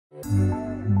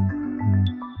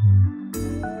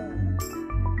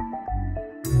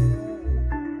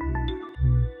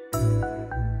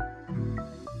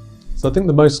So I think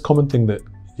the most common thing that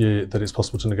it's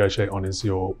possible to negotiate on is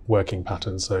your working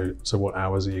pattern. So what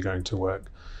hours are you going to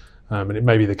work? And it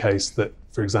may be the case that,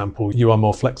 for example, you are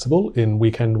more flexible in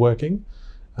weekend working,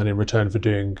 and in return for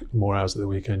doing more hours at the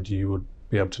weekend, you would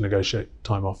be able to negotiate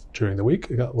time off during the week.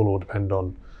 That will all depend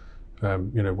on,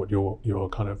 what your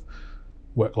kind of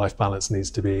work-life balance needs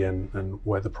to be and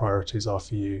where the priorities are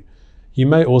for you. You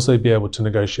may also be able to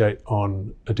negotiate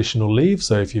on additional leave.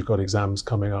 So if you've got exams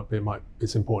coming up,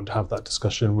 it's important to have that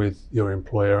discussion with your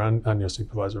employer and your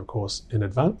supervisor, of course, in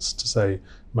advance to say,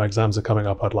 my exams are coming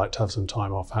up, I'd like to have some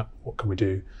time off. What can we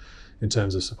do in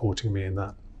terms of supporting me in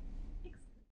that?